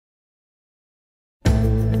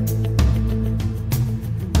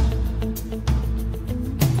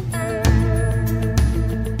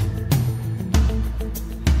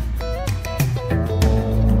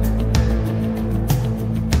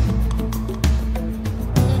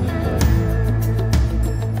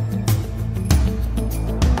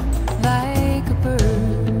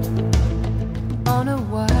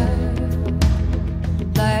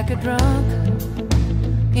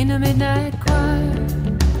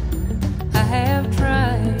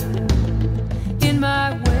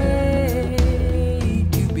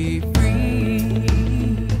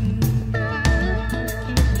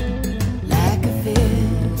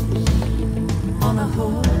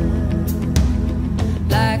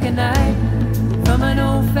like a knife from an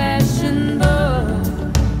old-fashioned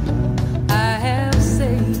book. I have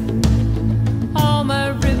saved all my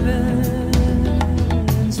ribbons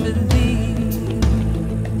for thee.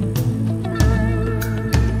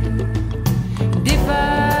 And if I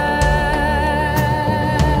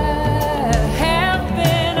have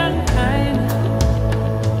been unkind,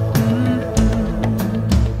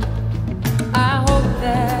 I hope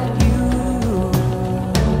that you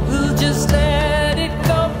will just let it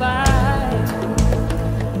go by.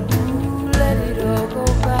 Ooh, let it all go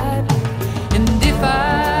by. And if I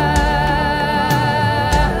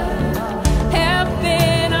have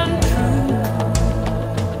been untrue,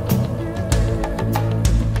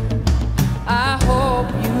 I hope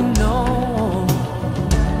you know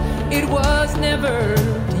it was never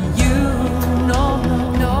to you. No, no,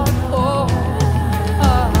 no. Oh,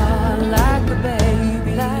 like a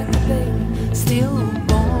baby, still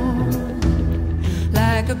born,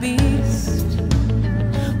 like a beast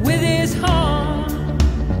with his horn.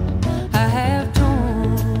 I have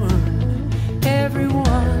torn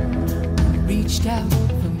everyone who reached out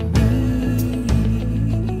for me,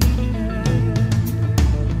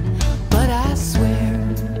 but I swear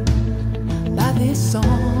by this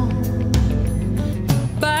song,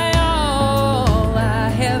 by all I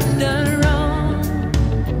have done wrong,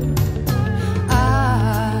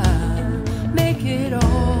 I'll make it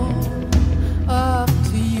all up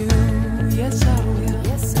to you. Yes, I will.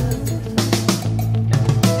 Yes, I will.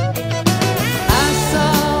 I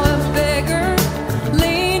saw a beggar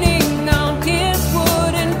leaning on his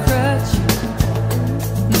wooden crutch.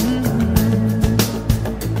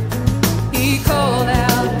 He called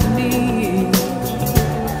out to me,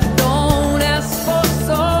 "Don't ask for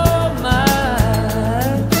so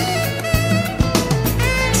much."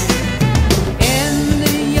 And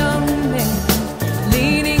the young man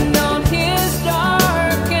leaning on his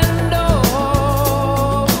darkened door,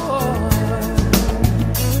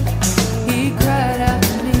 he cried out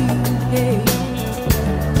to me, "Hey,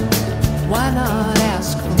 why not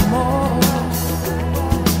ask for more?"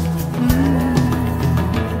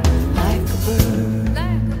 Like a bird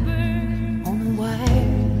on a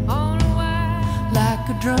wire, like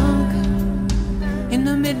a drunk in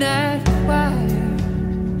the midnight choir.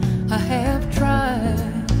 I have tried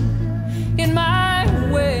in my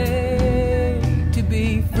way to be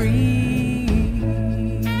free.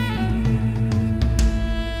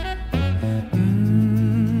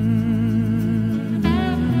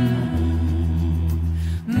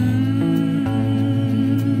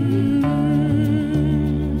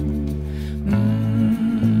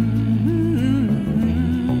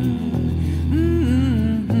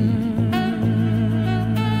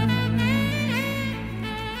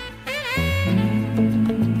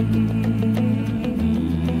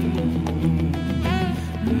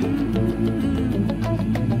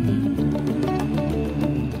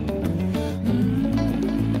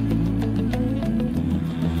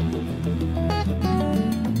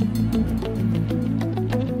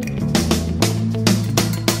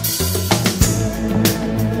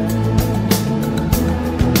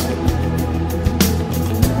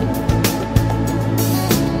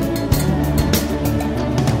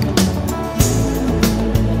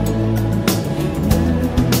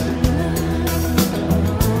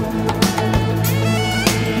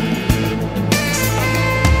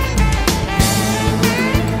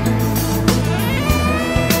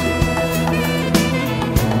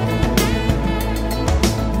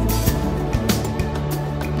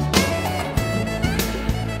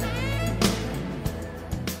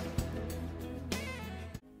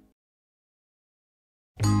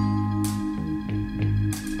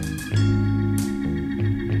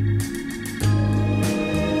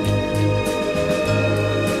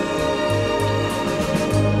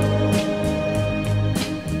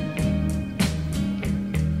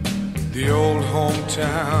 The old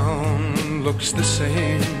hometown looks the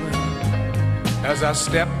same as I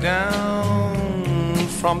step down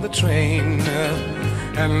from the train,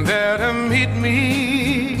 and there to meet me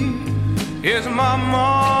is my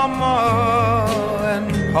mama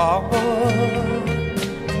and papa.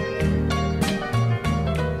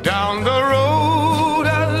 Down the road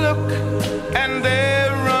I look, and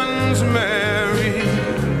there runs Mary,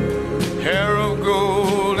 hair of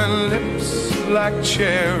gold and lips like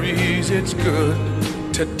cherries. It's good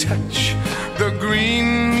to touch the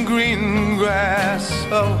green, green grass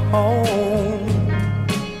of home.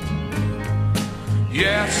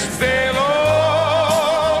 Yes, they'll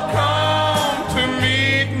all come to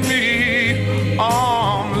meet me,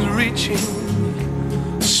 arms reaching,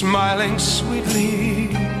 smiling sweetly.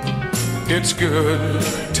 It's good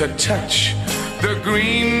to touch the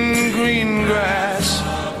green, green grass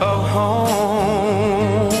of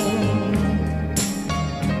home.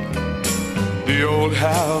 The old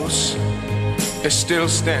house is still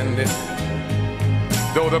standing,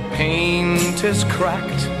 though the paint is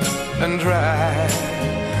cracked and dry.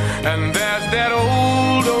 And there's that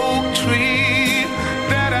old oak tree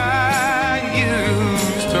that I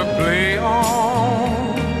used to play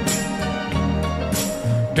on.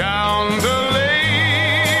 Down the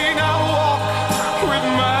lane I walk with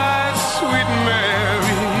my sweet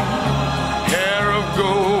Mary, hair of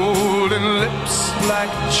gold and lips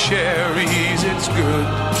like cherries. It's good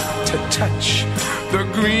to touch the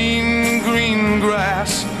green, green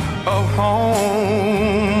grass of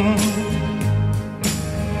home.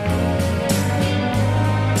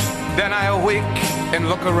 Then I awake and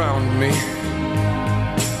look around me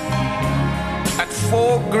at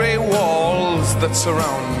 4 gray walls that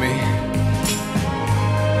surround me,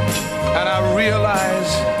 and I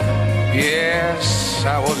realize, yes,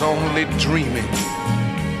 I was only dreaming.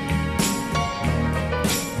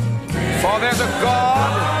 For there's a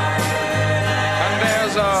God and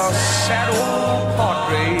there's a sad old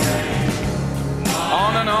portrait.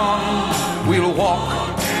 On and on we'll walk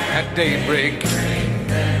at daybreak.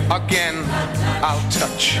 Again I'll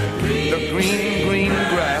touch the green, green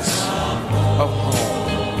grass of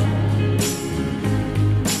home.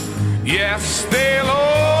 Yes, they'll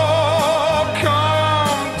all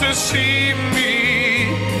come to see me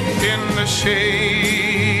in the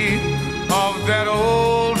shade of that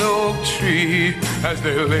old oak tree as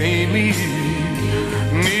they lay me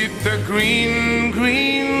 'neath the green, green